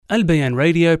Al Bayan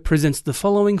Radio presents the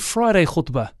following Friday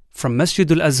khutbah from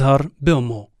Masjid Al-Azhar,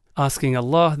 Bilmo, asking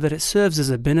Allah that it serves as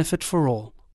a benefit for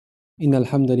all. إن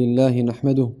الحمد لله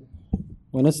نحمده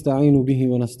ونستعين به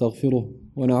ونستغفره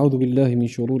ونعوذ بالله من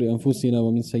شرور أنفسنا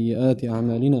ومن سيئات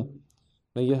أعمالنا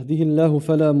من يهده الله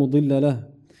فلا مضل له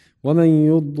ومن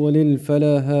يضلل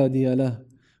فلا هادي له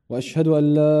وأشهد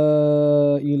أن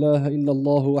لا إله إلا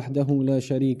الله وحده لا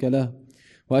شريك له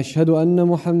وأشهد أن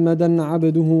محمدا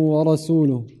عبده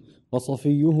ورسوله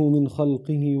وصفيه من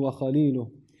خلقه وخليله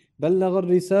بلغ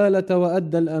الرسالة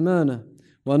وأدى الأمانة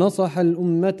ونصح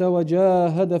الأمة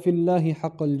وجاهد في الله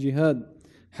حق الجهاد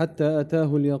حتى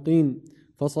أتاه اليقين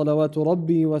فصلوات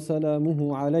ربي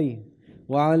وسلامه عليه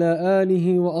وعلى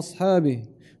آله وأصحابه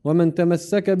ومن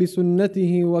تمسك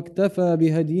بسنته واكتفى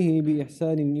بهديه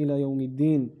بإحسان إلى يوم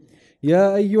الدين.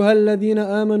 يا أيها الذين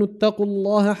آمنوا اتقوا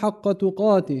الله حق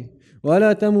تقاته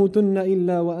ولا تموتن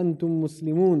إلا وأنتم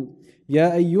مسلمون.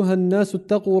 يا أيها الناس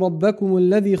اتقوا ربكم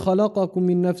الذي خلقكم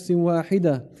من نفس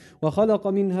واحدة وخلق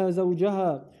منها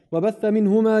زوجها وبث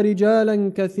منهما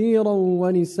رجالا كثيرا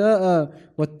ونساء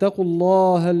واتقوا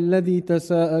الله الذي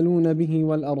تساءلون به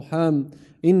والأرحام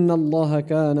إن الله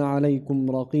كان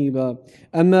عليكم رقيبا.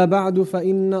 أما بعد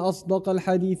فإن أصدق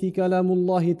الحديث كلام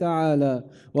الله تعالى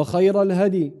وخير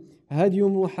الهدي هدي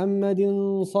محمد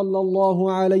صلى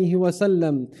الله عليه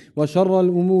وسلم وشر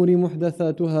الأمور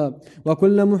محدثاتها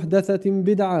وكل محدثة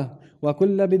بدعة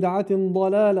وكل بدعة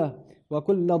ضلالة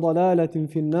وكل ضلالة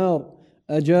في النار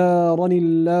أجارني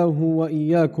الله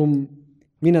وإياكم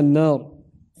من النار.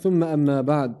 ثم أما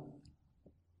بعد.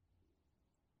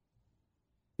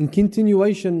 In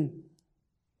continuation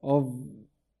of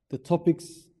the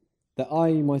topics that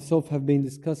I myself have been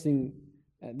discussing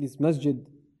at this masjid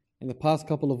in the past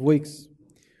couple of weeks,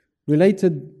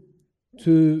 related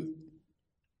to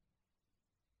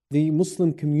the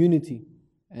Muslim community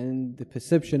and the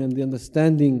perception and the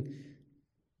understanding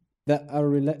that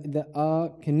are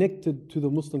connected to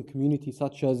the Muslim community,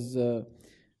 such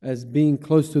as being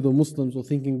close to the Muslims or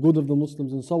thinking good of the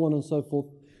Muslims and so on and so forth.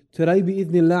 Today,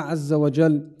 bi'idhnillah azza wa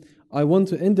jal, I want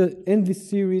to end this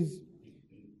series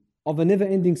of a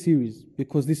never-ending series,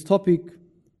 because this topic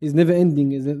is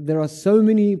never-ending. There are so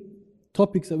many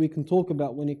topics that we can talk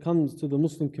about when it comes to the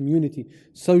Muslim community,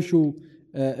 social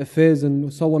affairs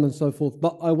and so on and so forth.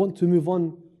 But I want to move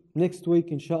on next week,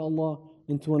 inshallah,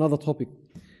 into another topic.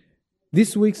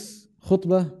 This week's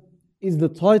khutbah is the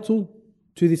title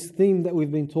to this theme that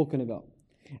we've been talking about.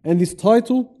 And this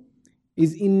title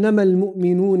is إِنَّمَا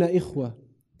الْمُؤْمِنُونَ إِخْوَةً.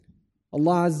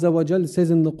 Allah Azza wa Jal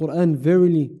says in the Quran,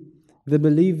 verily the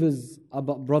believers are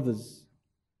but brothers.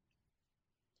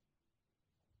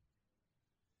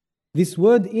 This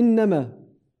word إِنَّمَا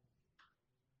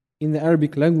in the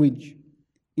Arabic language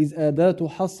is أداة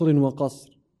حصر وقصر.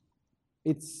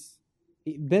 It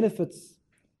benefits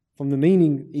from the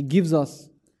meaning it gives us,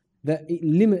 that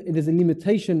there's a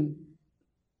limitation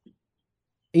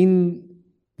in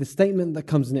the statement that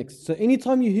comes next. So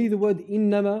anytime you hear the word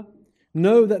innama,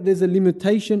 know that there's a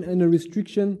limitation and a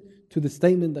restriction to the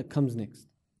statement that comes next.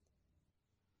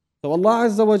 So Allah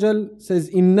Azza wa Jal says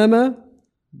innama,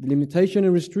 the limitation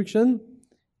and restriction,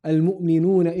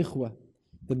 al-mu'minuna ikhwa,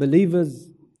 the believers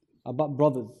are but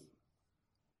brothers.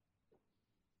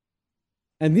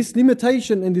 And this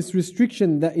limitation and this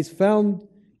restriction that is found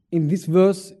in this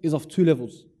verse is of two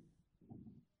levels.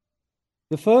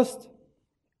 The first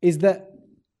is that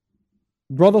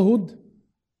brotherhood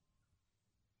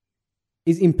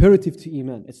is imperative to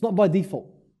Iman. It's not by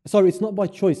default. It's not by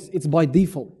choice. It's by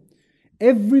default.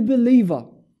 Every believer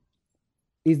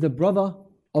is the brother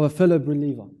of a fellow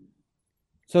believer.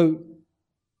 So,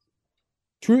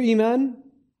 true Iman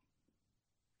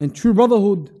and true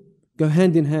brotherhood go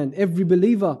hand in hand. Every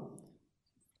believer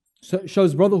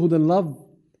shows brotherhood and love,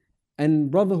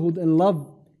 and brotherhood and love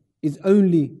is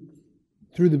only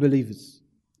through the believers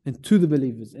and to the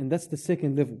believers. And that's the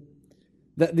second level.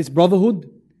 That this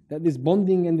brotherhood, that this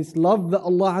bonding and this love that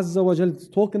Allah Azza wa Jalla is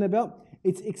talking about,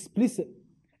 it's explicit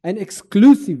and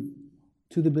exclusive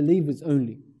to the believers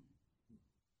only.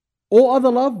 All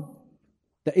other love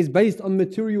that is based on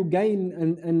material gain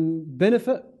and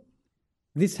benefit,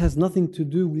 this has nothing to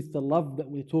do with the love that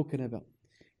we're talking about.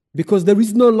 Because there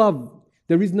is no love,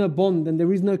 there is no bond, and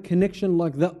there is no connection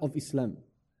like that of Islam.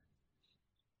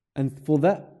 And for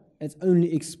that, it's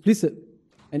only explicit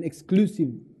and exclusive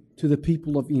to the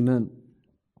people of Iman.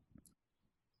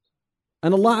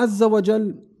 And Allah Azza wa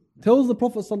Jal tells the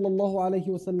Prophet sallallahu alaihi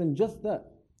wasallam just that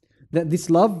this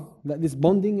love, that this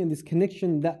bonding and this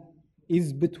connection that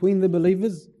is between the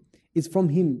believers is from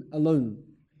Him alone.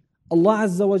 Allah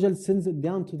Azza wa Jal sends it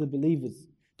down to the believers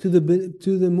to the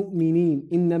mu'mineen,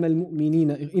 إنما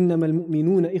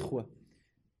المؤمنون إخوة,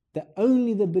 that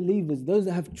only the believers, those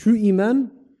that have true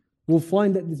iman, will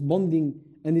find that this bonding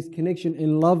and this connection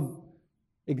and love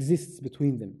exists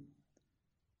between them.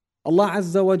 Allah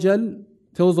Azza wa Jal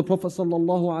tells the Prophet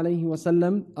sallallahu alaihi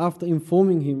wasallam, after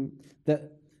informing him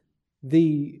that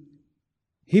the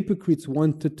hypocrites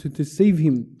wanted to deceive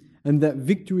him and that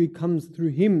victory comes through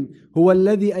him, هو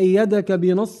الذي أيدك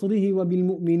بنصره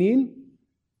وبالمؤمنين.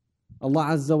 Allah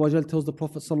Azza wa Jal tells the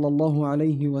Prophet sallallahu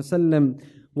alaihi wasallam,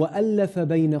 وَأَلَّفَ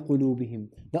بَيْنَ قُلُوبِهِمْ,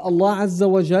 that Allah Azza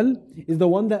wa Jal is the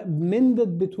one that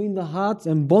mended between the hearts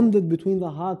and bonded between the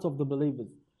hearts of the believers.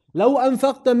 لو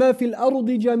أنفقت ما في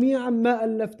الأرض جميعا ما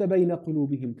ألفت بين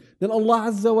قلوبهم. Then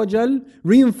Allah Azza wa Jal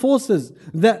reinforces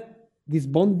that this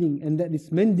bonding and that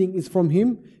this mending is from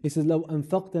Him. He says, لو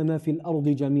أنفقت ما في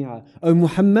الأرض جميعا. O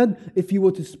Muhammad, if you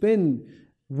were to spend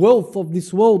wealth of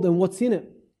this world and what's in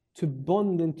it to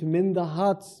bond and to mend the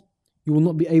hearts, you will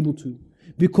not be able to.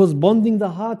 Because bonding the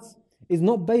hearts is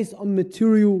not based on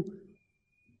material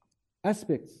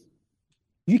aspects.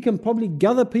 You can probably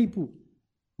gather people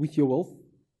with your wealth.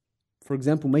 For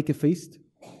example, make a feast,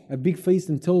 a big feast,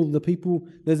 and tell the people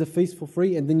there's a feast for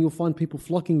free, and then you'll find people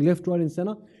flocking left, right and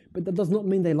center. But that does not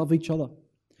mean they love each other.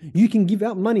 You can give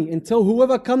out money and tell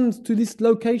whoever comes to this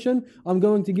location, I'm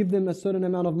going to give them a certain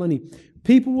amount of money.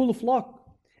 People will flock,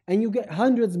 and you get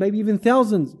hundreds, maybe even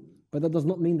thousands. But that does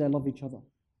not mean they love each other.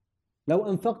 لو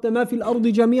أنفقت ما في الأرض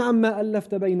جميعا ما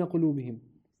ألفت بين قلوبهم.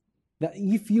 That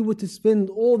if you were to spend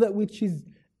all that which is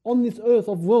on this earth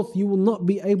of wealth, you will not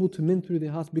be able to mend through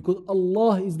their hearts, because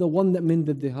Allah is the one that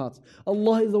mended their hearts.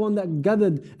 Allah is the one that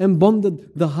gathered and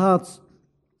bonded the hearts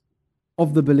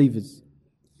of the believers.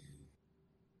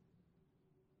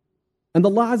 And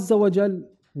Allah Azza wa Jal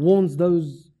warns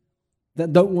those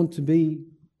that don't want to be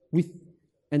with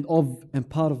and of and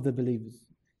part of the believers,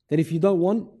 that if you don't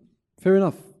want, fair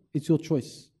enough, it's your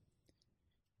choice.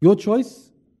 Your choice,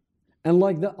 and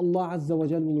like that Allah Azza wa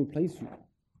Jal will replace you.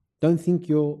 Don't think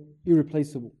you're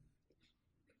irreplaceable.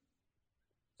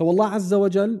 So Allah Azza wa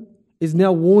Jal is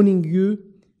now warning you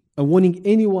and warning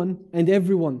anyone and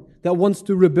everyone that wants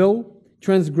to rebel,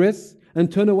 transgress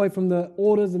and turn away from the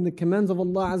orders and the commands of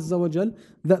Allah Azza wa Jal,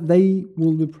 that they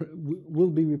will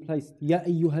be replaced. يَا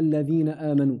أَيُّهَا الَّذِينَ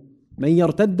آمَنُوا مَنْ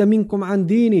يَرْتَدَّ مِنْكُمْ عَنْ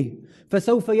دِينِهِ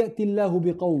فَسَوْفَ يَأْتِ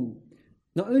اللَّهُ بِقَوْمٍ.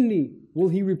 Not only will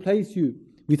He replace you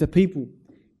with a people,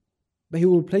 but He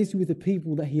will replace you with the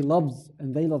people that He loves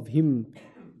and they love Him.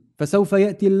 فَسَوْفَ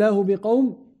يَأْتِ اللَّهُ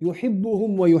بِقَوْمٍ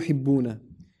يُحِبُّهُمْ وَيُحِبُّونَ.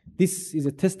 This is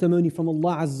a testimony from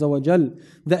Allah Azza wa Jal,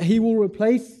 that He will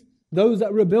replace those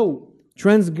that rebel,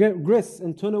 transgress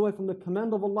and turn away from the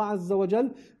command of Allah Azza wa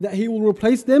Jal, that He will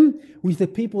replace them with the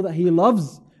people that He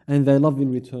loves and they love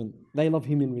in return. They love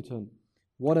Him in return.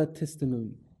 What a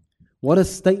testimony. What a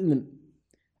statement.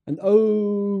 And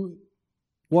oh,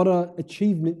 what an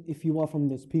achievement if you are from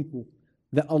those people,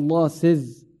 that Allah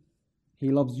says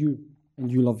He loves you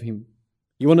and you love Him.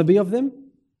 You want to be of them?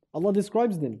 Allah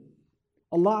describes them.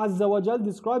 Allah Azza wa Jal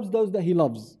describes those that He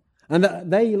loves and that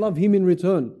they love Him in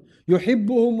return. يُحِبُّهُمْ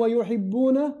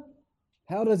وَيُحِبُّونَ.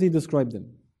 How does He describe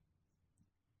them?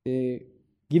 They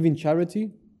give in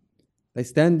charity, they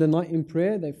stand the night in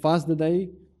prayer, they fast the day,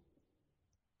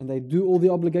 and they do all the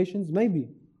obligations? Maybe.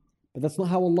 But that's not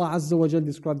how Allah Azza wa Jal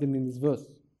described them in this verse.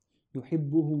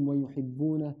 يُحِبُّهُمْ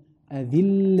وَيُحِبُّونَ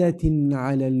أَذِلَّةٍ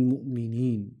عَلَى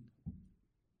الْمُؤْمِنِينَ.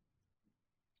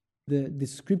 The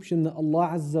description that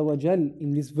Allah Azza wa Jal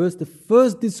in this verse, the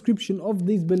first description of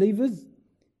these believers,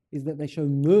 is that they show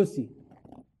mercy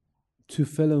to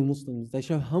fellow Muslims. They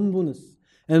show humbleness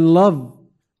and love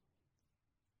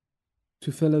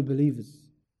to fellow believers.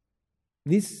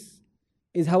 This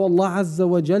is how Allah Azza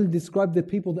wa Jal described the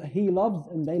people that He loves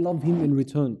and they love Him in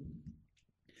return.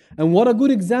 And what a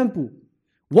good example.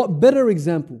 What better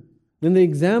example than the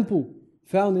example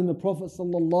found in the Prophet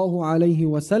sallallahu alaihi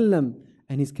wasallam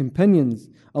and his companions.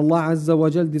 Allah Azza wa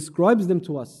Jal describes them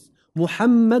to us.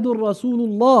 Muhammadur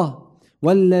Rasulullah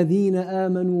والذين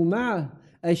آمنوا معه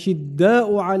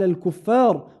أشداء على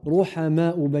الكفار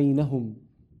رحماء بينهم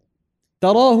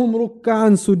تراهم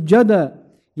ركعا سجدا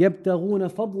يبتغون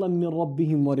فضلا من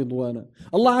ربهم ورضوانا.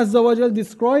 Allah Azza wa Jal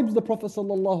describes the Prophet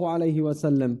sallallahu alaihi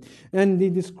wasallam, and He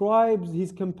describes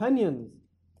His companions.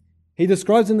 He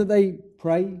describes them that they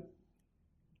pray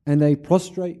and they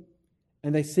prostrate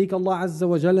and they seek Allah Azza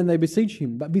wa Jal and they beseech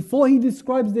Him. But before He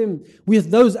describes them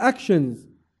with those actions,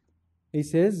 He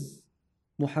says,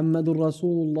 محمد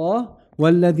رسول الله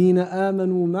والذين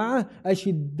آمنوا معه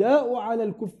أشداء على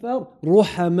الكفار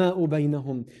رحماء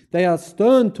بينهم. They are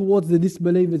stern towards the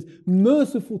disbelievers,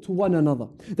 merciful to one another.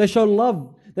 They show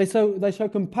love, they show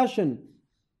compassion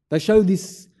They show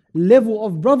this level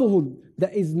of brotherhood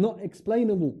that is not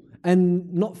explainable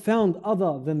and not found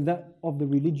other than that of the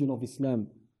religion of Islam.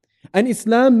 And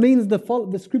Islam means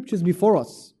the scriptures before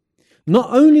us.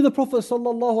 Not only the Prophet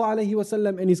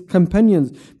ﷺ and his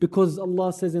companions, because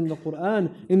Allah says in the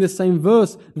Quran, in the same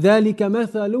verse, ذَلِكَ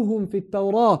مَثَلُهُمْ فِي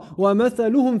التَّوْرَاةِ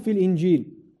وَمَثَلُهُمْ فِي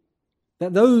الْإِنْجِيلِ.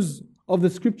 That those of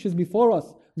the scriptures before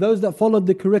us, those that followed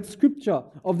the correct scripture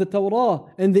of the Torah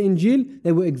and the Injil,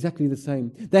 they were exactly the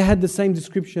same. They had the same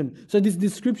description. So this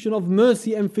description of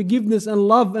mercy and forgiveness and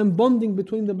love and bonding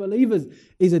between the believers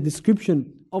is a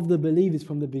description of the believers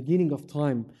from the beginning of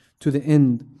time to the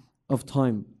end of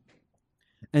time.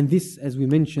 And this, as we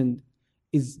mentioned,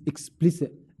 is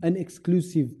explicit and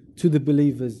exclusive to the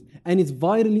believers. And it's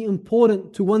vitally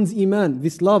important to one's iman,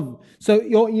 this love. So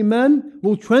your iman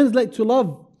will translate to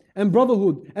love and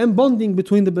brotherhood and bonding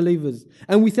between the believers.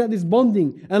 And without this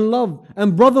bonding and love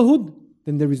and brotherhood,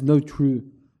 then there is no true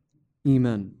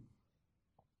iman.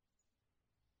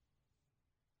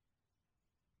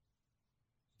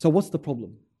 So what's the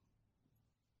problem?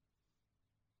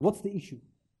 What's the issue?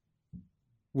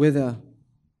 Whether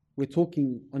we're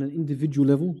talking on an individual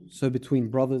level, so between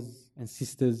brothers and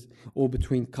sisters, or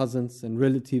between cousins and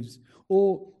relatives,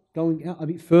 or going out a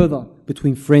bit further,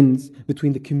 between friends,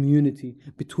 between the community,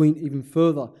 between even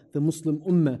further, the Muslim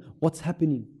Ummah, what's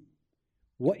happening?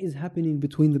 What is happening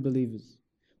between the believers?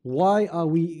 Why are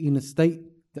we in a state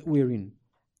that we're in?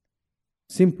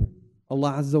 Simple.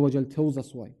 Allah Azza wa Jal tells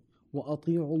us why.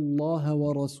 وَأَطِيعُوا اللَّهَ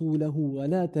وَرَسُولَهُ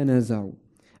وَلَا تَنَازَعُوا.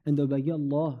 And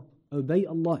obey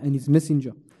Allah and His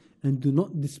Messenger, and do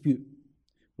not dispute.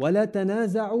 وَلَا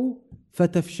تَنَازَعُوا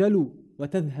فَتَفْشَلُوا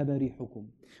وَتَذْهَبَ رِيحُكُمْ.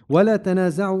 وَلَا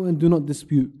تَنَازَعُوا, and do not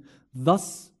dispute.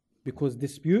 Thus, because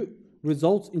dispute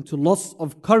results into loss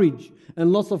of courage,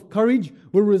 and loss of courage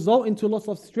will result into loss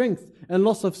of strength, and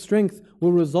loss of strength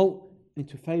will result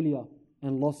into failure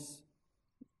and loss.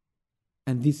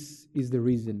 And this is the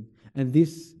reason, and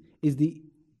this is the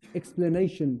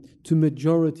explanation to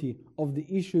majority of the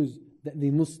issues that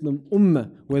the Muslim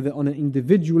Ummah, whether on an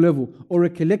individual level or a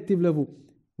collective level,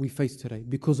 we face today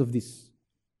because of this.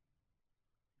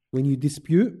 When you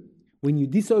dispute, when you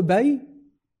disobey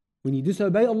Allah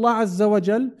Azza wa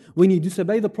Jal, when you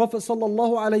disobey the Prophet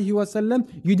Sallallahu Alaihi Wasallam,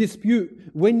 you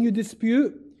dispute. When you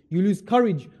dispute, you lose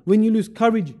courage. When you lose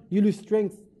courage, you lose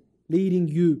strength, leading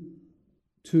you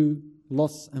to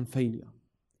loss and failure.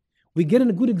 We get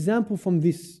a good example from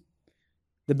this,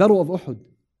 the Battle of Uhud.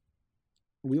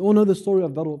 We all know the story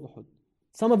of Battle of Uhud.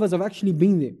 Some of us have actually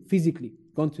been there physically,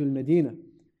 gone to Al-Madinah.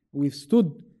 We've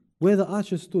stood where the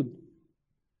archers stood,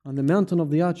 on the mountain of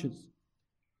the archers.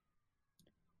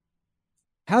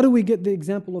 How do we get the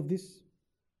example of this?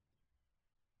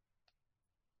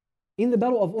 In the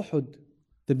Battle of Uhud,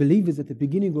 the believers at the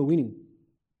beginning were winning.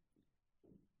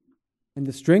 And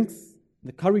the strength,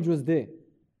 the courage was there.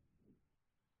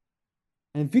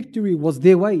 And victory was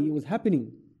their way, it was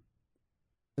happening.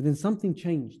 But then something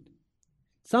changed.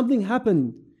 Something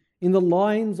happened in the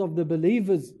minds of the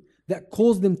believers that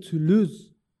caused them to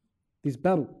lose this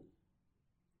battle.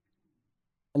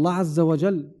 Allah Azza wa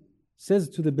Jal says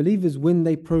to the believers when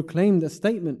they proclaimed a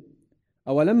statement,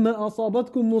 أَوَلَمَّا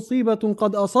أَصَابَتْكُمْ مُصِيبَةٌ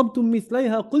قَدْ أَصَبْتُمْ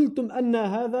مِثْلَيْهَا قُلْتُمْ أَنَّ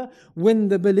هَذَا. When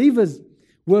the believers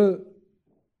were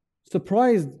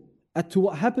surprised at to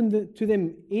what happened to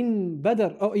them in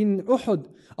Badr or in Uhud,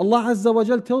 Allah Azza wa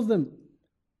Jal tells them,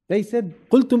 they said,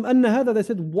 قُلْتُمْ أَنَّ هَذَا. They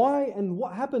said, why and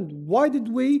what happened? Why did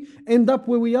we end up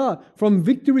where we are, from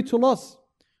victory to loss?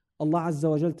 Allah Azza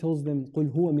wa Jal tells them,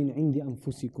 قُلْ هُوَ مِنْ عِنْدِ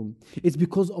أَنفُسِكُمْ. It's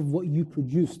because of what you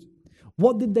produced.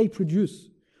 What did they produce?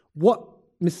 What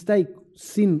mistake,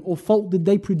 sin or fault did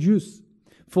they produce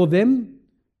for them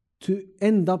to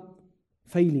end up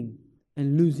failing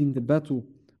and losing the battle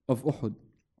of Uhud?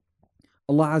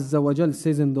 Allah Azza wa Jal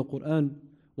says in the Quran,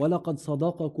 وَلَقَدْ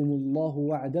صَدَقَكُمُ اللَّهُ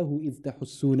وَعْدَهُ إِذْ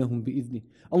تَحُسُّونَهُم بِإِذْنِهِ.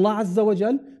 Allah Azza wa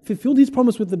Jal fulfilled His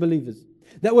promise with the believers.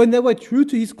 That when they were true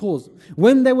to His cause,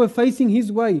 when they were facing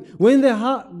His way, when their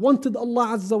heart wanted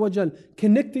Allah Azza wa Jal,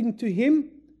 connecting to Him,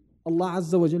 Allah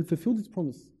Azza wa Jal fulfilled His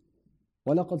promise.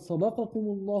 وَلَقَدْ صَدَقَكُمُ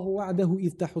اللَّهُ وَعْدَهُ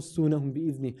إِذْ تَحُسُّونَهُم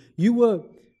بِإِذْنِهِ. You were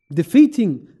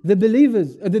defeating the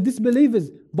believers, the disbelievers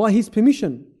by His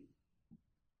permission.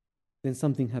 Then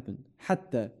something happened.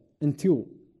 Until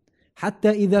حتى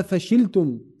إذا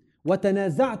فشلتم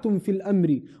وتنازعتم في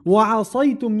الأمر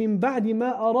وعصيتم من بعد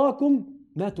ما أراكم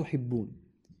ما تحبون.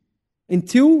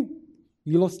 Until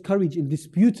you lost courage and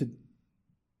disputed.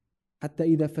 حتى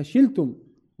إذا فشلتم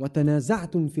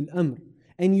وتنازعتم في الأمر.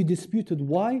 And you disputed.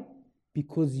 Why?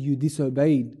 Because you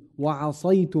disobeyed.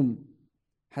 وعصيتم.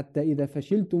 حتى إذا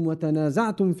فشلتم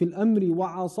وتنازعتم في الأمر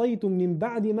وعصيتم من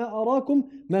بعد ما أراكم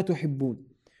ما تحبون.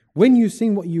 When you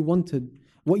seen what you wanted,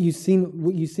 when you seen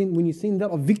that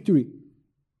of victory,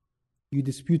 you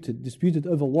disputed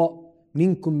over what?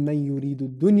 مِنْكُمْ مَنْ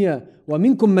يُرِيدُ الدُّنْيَا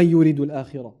وَمِنْكُمْ مَنْ يُرِيدُ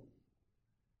الْآخِرَةِ.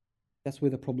 That's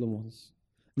where the problem was.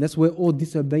 And that's where all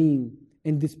disobeying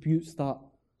and dispute start.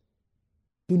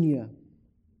 Dunya,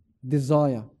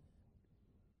 desire.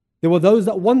 There were those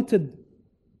that wanted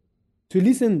to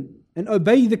listen and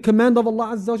obey the command of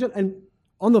Allah Azza wa Jal. And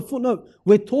on the footnote,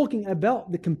 we're talking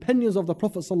about the companions of the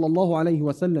Prophet Sallallahu Alaihi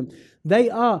Wasallam. They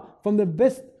are from the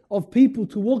best of people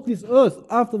to walk this earth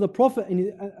after the Prophet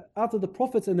and after the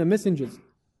prophets and the messengers.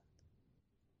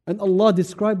 And Allah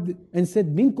described and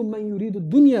said, "Minkum man yuridu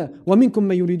dunya wa minkum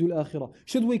man yuridu al-akhirah."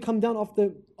 Should we come down off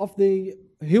the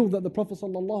hill that the Prophet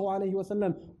Sallallahu Alaihi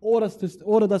Wasallam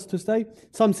ordered us to stay?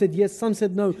 Some said yes, some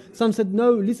said no. Some said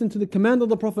no, listen to the command of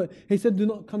the Prophet. He said, "Do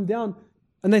not come down."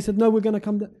 And they said, "No, we're going to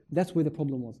come down." That's where the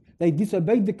problem was. They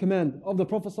disobeyed the command of the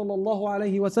Prophet Sallallahu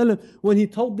Alaihi Wasallam when he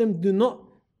told them, "Do not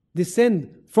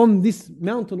descend from this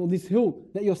mountain or this hill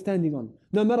that you're standing on."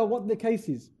 No matter what the case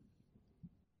is.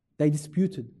 They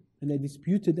disputed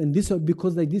and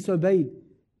because they disobeyed.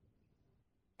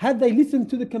 Had they listened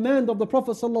to the command of the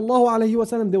Prophet Sallallahu Alaihi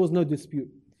Wasallam, there was no dispute.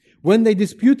 When they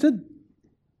disputed,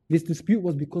 this dispute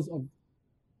was because of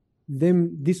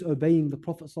them disobeying the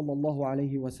Prophet Sallallahu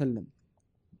Alaihi Wasallam.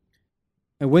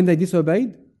 And when they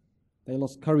disobeyed, they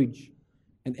lost courage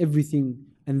and everything,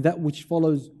 and that which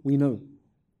follows we know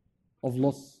of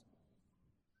loss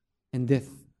and death.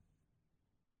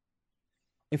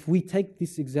 If we take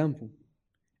this example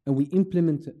and we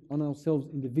implement it on ourselves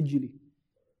individually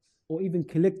or even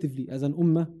collectively as an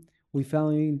ummah, we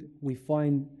find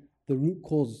the root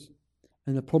cause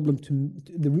and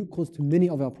the root cause to many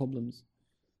of our problems.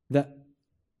 That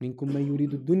minkum man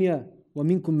yuridu dunya wa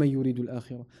minkum man yuridu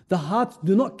al-akhirah. The hearts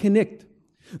do not connect.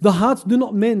 The hearts do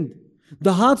not mend.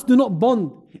 The hearts do not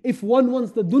bond if one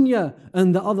wants the dunya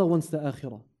and the other wants the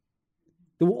akhirah.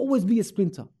 There will always be a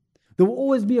splinter. There will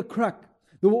always be a crack.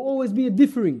 There will always be a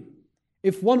differing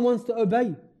if one wants to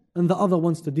obey and the other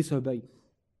wants to disobey.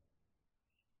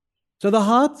 So the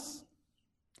hearts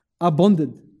are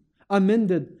bonded, are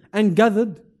mended and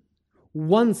gathered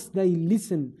once they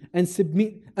listen and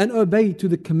submit and obey to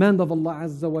the command of Allah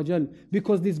Azza wa Jal.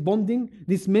 Because this bonding,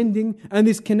 this mending and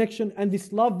this connection and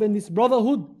this love and this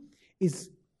brotherhood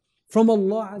is from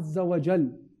Allah Azza wa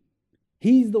Jal.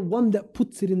 He is the one that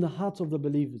puts it in the hearts of the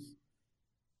believers.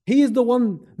 He is the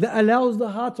one that allows the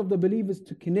hearts of the believers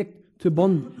to connect, to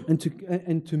bond and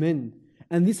to mend.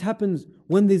 And this happens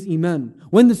when there's iman,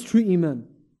 when there's true iman.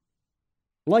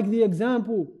 Like the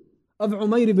example of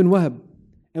Umayr ibn Wahab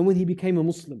and when he became a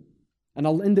Muslim. And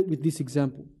I'll end it with this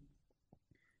example.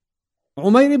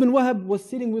 Umayr ibn Wahab was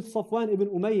sitting with Safwan ibn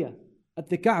Umayyah at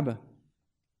the Kaaba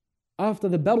after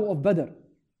the battle of Badr.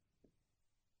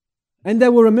 And they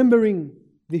were remembering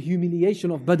the humiliation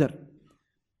of Badr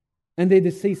and the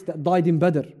deceased that died in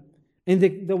Badr and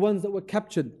the ones that were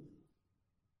captured.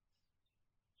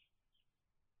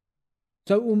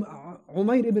 So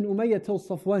Umayr ibn Umayyah tells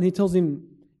Safwan, he tells him,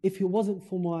 if it wasn't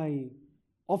for my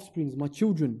offsprings, my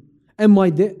children and my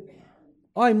debt,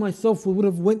 I myself would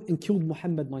have went and killed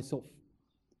Muhammad myself.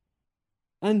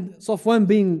 And Safwan,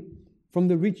 being from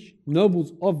the rich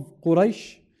nobles of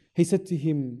Quraysh, he said to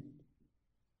him,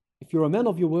 if you're a man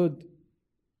of your word,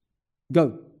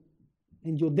 go.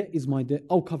 And your debt is my debt,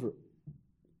 I'll cover it.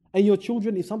 And your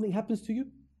children, if something happens to you,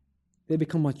 they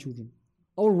become my children.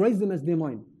 I'll raise them as they're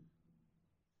mine.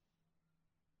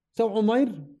 So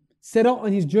Umayr set out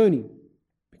on his journey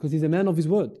because he's a man of his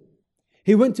word.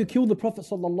 He went to kill the Prophet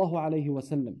sallallahu alaihi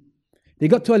wasallam. They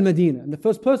got to Al-Madinah, and the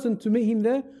first person to meet him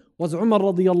there was Umar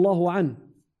radiyallahu anhu.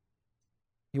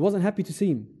 He wasn't happy to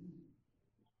see him.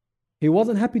 He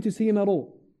wasn't happy to see him at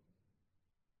all.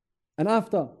 And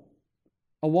after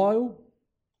a while,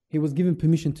 he was given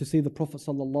permission to see the Prophet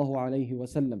sallallahu alaihi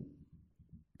wasallam.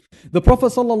 The Prophet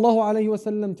sallallahu alaihi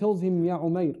wasallam tells him, Ya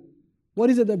Umayr, what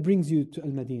is it that brings you to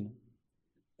Al-Madinah?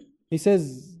 He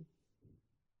says,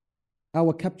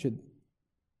 our captured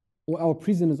or our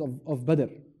prisoners of Badr,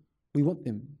 we want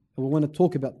them and we want to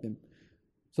talk about them.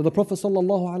 So the Prophet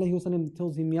sallallahu alaihi wasallam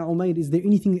tells him, Ya Umayr, is there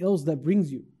anything else that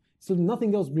brings you? So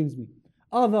nothing else brings me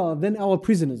other than our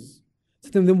prisoners. He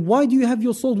said to him, then why do you have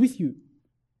your sword with you?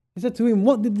 He said to him,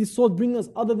 what did this sword bring us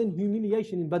other than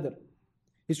humiliation in Badr?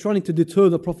 He's trying to deter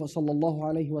the Prophet sallallahu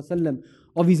alaihi wasallam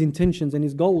of his intentions and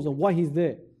his goals and why he's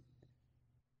there.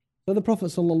 So the Prophet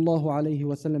sallallahu alaihi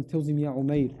wasallam tells him, Ya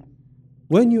Umayr,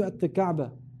 when you at the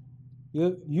Kaaba,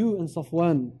 you and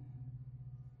Safwan,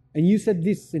 and you said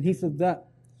this and he said that,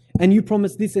 and you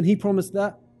promised this and he promised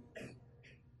that,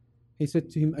 He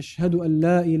said to him, Ashhadu an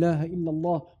la ilaha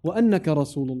illallah wa annaka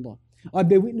Rasulullah. I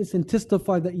bear witness and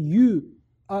testify that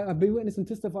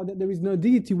there is no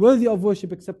deity worthy of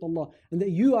worship except Allah, and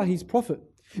that you are His Prophet.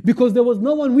 Because there was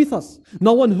no one with us,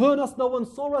 no one heard us, no one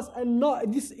saw us, and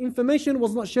this information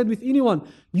was not shared with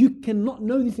anyone. You cannot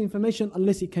know this information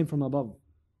unless it came from above.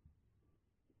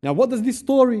 Now, what does this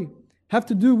story have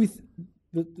to do with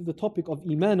the topic of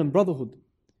Iman and brotherhood?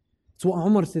 It's what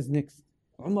Umar says next.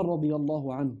 Umar radiallahu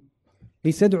anhu.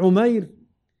 He said, Umair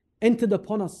entered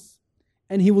upon us,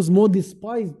 and he was more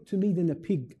despised to me than a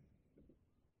pig.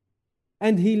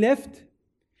 And he left,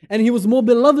 and he was more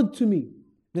beloved to me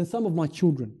than some of my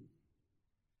children.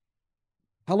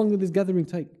 How long did this gathering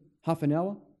take? Half an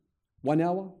hour? 1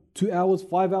 hour? 2 hours?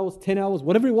 5 hours? 10 hours?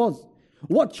 Whatever it was.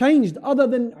 What changed other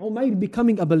than Umair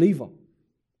becoming a believer?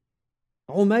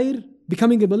 Umair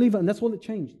becoming a believer, and that's all that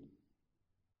changed.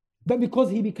 But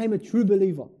because he became a true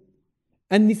believer,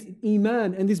 and this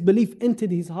Iman and this belief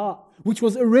entered his heart, which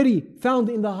was already found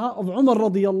in the heart of Umar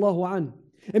radiallahu anhu.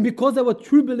 And because they were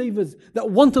true believers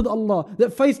that wanted Allah,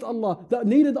 that faced Allah, that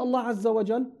needed Allah Azza wa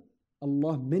Jal,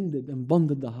 Allah mended and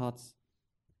bonded the hearts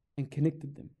and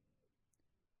connected them.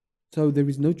 So there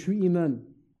is no true Iman.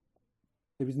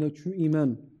 There is no true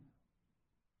Iman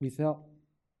without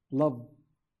love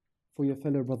for your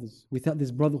fellow brothers, without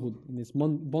this brotherhood and this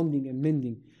bonding and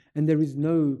mending. And there is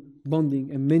no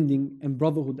bonding and mending and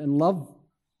brotherhood and love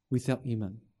without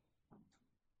Iman.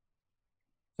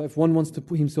 So if one wants to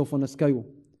put himself on a scale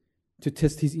to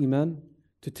test his Iman,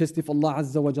 to test if Allah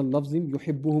Azza wa Jal loves him,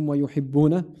 yuhibbuhum wa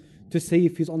yuhibbuna, to see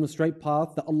if he's on the straight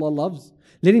path that Allah loves,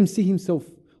 let him see himself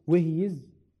where he is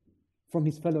from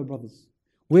his fellow brothers,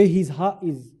 where his heart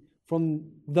is from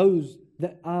those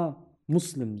that are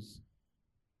Muslims.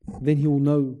 Then he will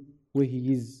know where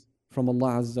he is from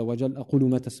Allah Azza wa Jal. أقول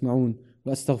ما تسمعون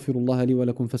وأستغفر الله لي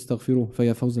ولكم فاستغفروه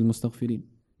فيا فوز المستغفرين.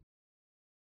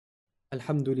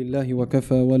 الحمد لله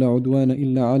وكفى ولا عدوان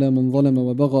إلا على من ظلم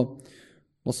وبغى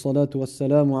والصلاة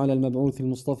والسلام على المبعوث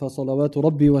المصطفى صلوات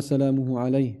ربي وسلامه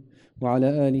عليه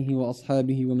وعلى آله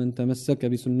وأصحابه ومن تمسك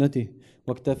بسنته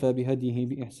واكتفى بهديه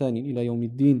بإحسان إلى يوم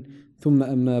الدين ثم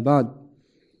أما بعد.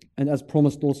 And as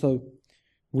promised also,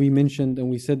 we mentioned and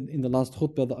we said in the last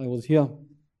khutbah that I was here,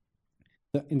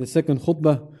 that in the second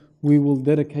khutbah we will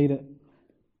dedicate it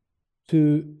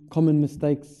to common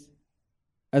mistakes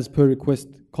as per request,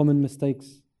 common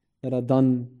mistakes that are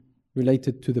done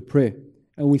related to the prayer.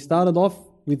 And we started off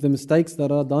with the mistakes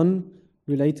that are done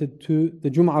related to the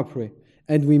Jum'ah prayer.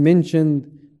 And we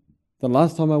mentioned the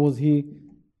last time I was here,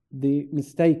 the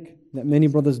mistake that many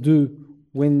brothers do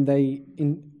when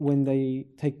they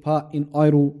take part in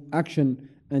idle action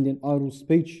and in idle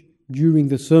speech during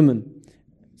the sermon,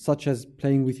 such as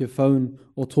playing with your phone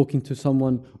or talking to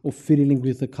someone or fiddling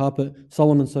with the carpet, so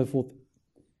on and so forth.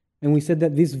 And we said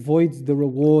that this voids the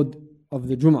reward of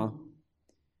the Jum'ah.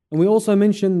 And we also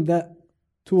mentioned that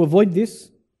to avoid this,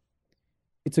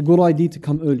 it's a good idea to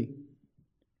come early.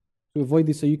 To avoid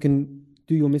this so you can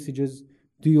do your messages,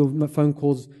 do your phone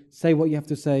calls, say what you have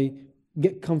to say,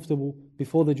 get comfortable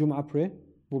before the Jum'ah prayer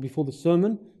or before the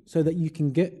sermon so that you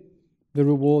can get the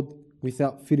reward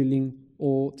without fiddling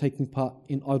or taking part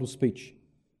in idle speech.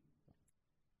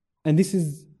 And this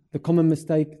is the common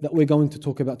mistake that we're going to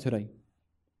talk about today.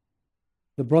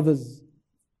 The brothers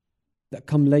that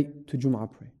come late to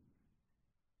Jum'ah prayer.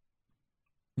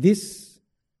 This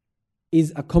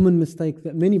is a common mistake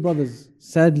that many brothers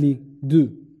sadly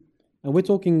do. And we're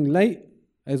talking late,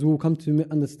 as we'll come to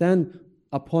understand,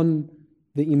 upon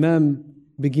the Imam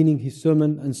beginning his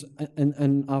sermon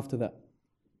and after that.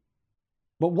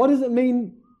 But what does it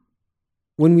mean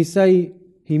when we say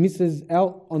he misses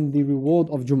out on the reward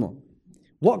of Jum'ah?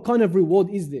 What kind of reward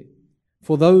is there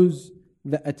for those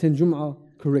that attend Jum'ah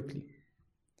correctly?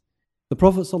 The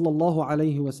Prophet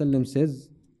ﷺ says,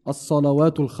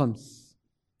 الصلوات الخمس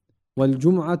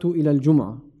والجمعة إلى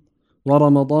الجمعة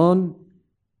ورمضان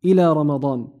إلى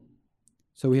رمضان.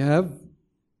 So we have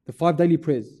the 5 daily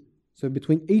prayers. So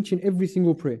between each and every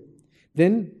single prayer.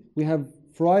 Then we have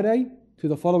Friday to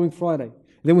the following Friday.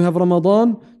 Then we have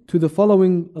Ramadan to the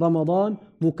following Ramadan.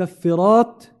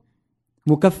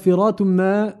 مكفرات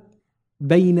ما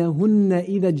بينهن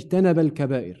إذا اجتنب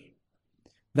الكبائر.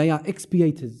 They are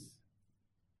expiators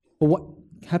for what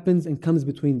happens and comes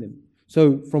between them.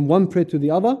 So from one prayer to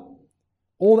the other,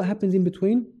 all that happens in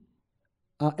between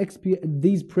are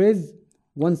these prayers,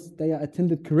 once they are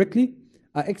attended correctly,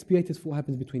 are expiators for what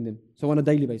happens between them. So on a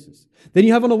daily basis. Then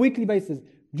you have on a weekly basis,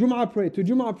 Jum'ah prayer to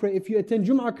Jum'ah prayer. If you attend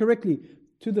Jum'ah correctly,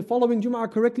 to the following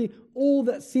Jum'ah correctly, all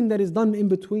that sin that is done in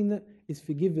between that is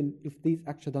forgiven if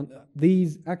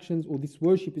these actions or this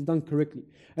worship is done correctly.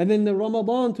 And then the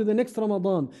Ramadan to the next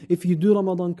Ramadan, if you do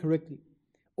Ramadan correctly,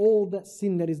 all that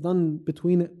sin that is done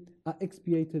between it are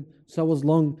expiated, so as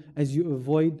long as you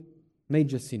avoid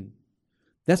major sin.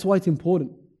 That's why it's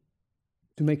important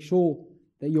to make sure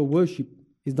that your worship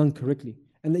is done correctly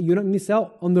and that you don't miss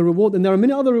out on the reward. And there are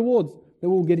many other rewards that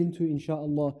we'll get into,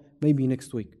 inshallah, maybe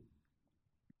next week.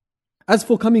 As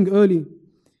for coming early,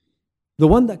 the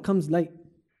one that comes late,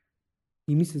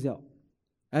 he misses out.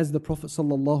 As the Prophet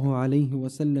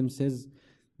ﷺ says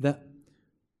that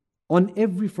on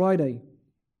every Friday,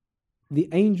 the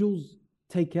angels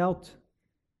take out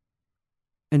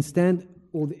and stand,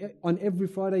 on every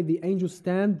Friday the angels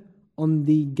stand on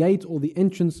the gate or the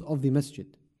entrance of the masjid.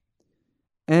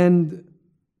 And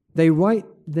they write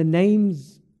the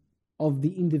names of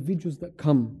the individuals that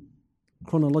come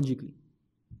chronologically.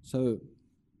 So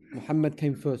Muhammad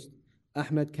came first,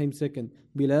 Ahmad came second,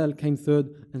 Bilal came third,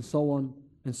 and so on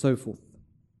and so forth.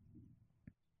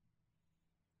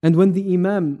 And when the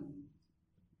Imam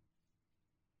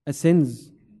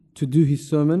ascends to do his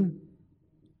sermon,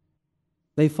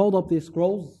 they fold up their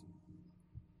scrolls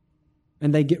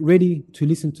and they get ready to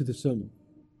listen to the sermon.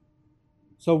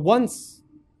 So once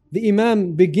the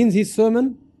Imam begins his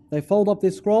sermon, they fold up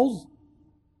their scrolls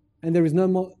and there is no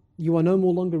more, you are no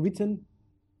more longer written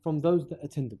from those that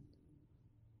attended.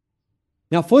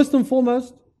 Now, first and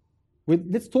foremost,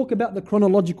 let's talk about the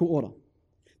chronological order.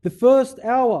 The first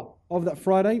hour of that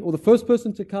Friday, or the first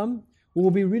person to come,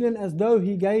 will be written as though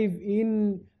he gave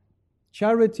in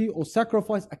charity or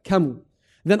sacrifice a camel.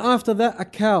 Then after that, a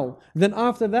cow. Then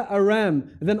after that, a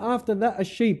ram. Then after that, a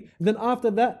sheep. Then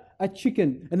after that, a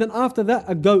chicken. And then after that,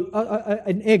 a goat,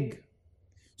 an egg.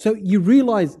 So you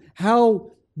realize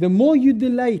how the more you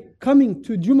delay coming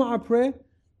to Jum'ah prayer,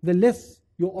 the less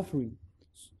you're offering.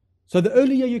 So the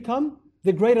earlier you come,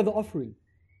 the greater the offering,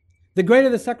 the greater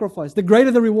the sacrifice, the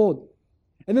greater the reward.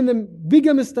 And then the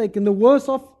bigger mistake and the worse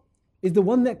off is the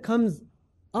one that comes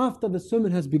after the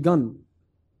sermon has begun.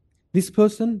 This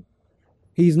person,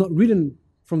 he is not written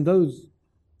from those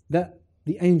that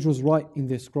the angels write in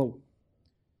their scroll.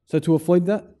 So to avoid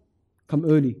that, come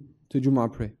early to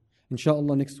Jum'ah prayer.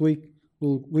 Inshallah, next week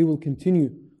we will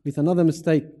continue with another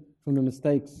mistake from the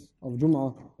mistakes of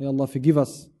Jum'ah. May Allah forgive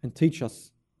us and teach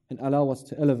us and allow us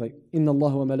to elevate. إن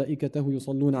الله وملائكته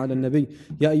يصلون على النبي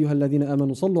يا أيها الذين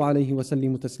آمنوا صلوا عليه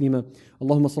وسلموا تسليما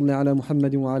اللهم صل على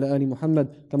محمد وعلى آل محمد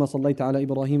كما صليت على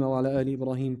إبراهيم وعلى آل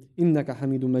إبراهيم إنك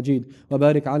حميد مجيد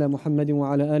وبارك على محمد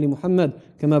وعلى آل محمد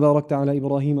كما باركت على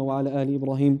إبراهيم وعلى آل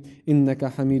إبراهيم إنك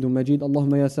حميد مجيد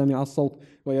اللهم يا سامع الصوت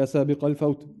ويا سابق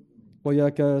الفوت ويا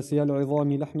كاسي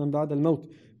العظام لحما بعد الموت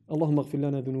اللهم اغفر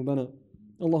لنا ذنوبنا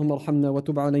اللهم ارحمنا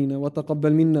وتب علينا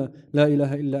وتقبل منا لا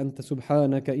إله إلا أنت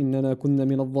سبحانك إننا كنا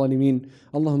من الظالمين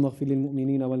اللهم اغفر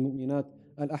للمؤمنين والمؤمنات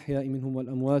الأحياء منهم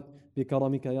والأموات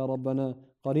بكرمك يا ربنا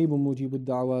قريب مجيب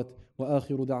الدعوات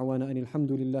وآخر دعوانا أن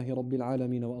الحمد لله رب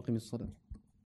العالمين وأقم الصلاة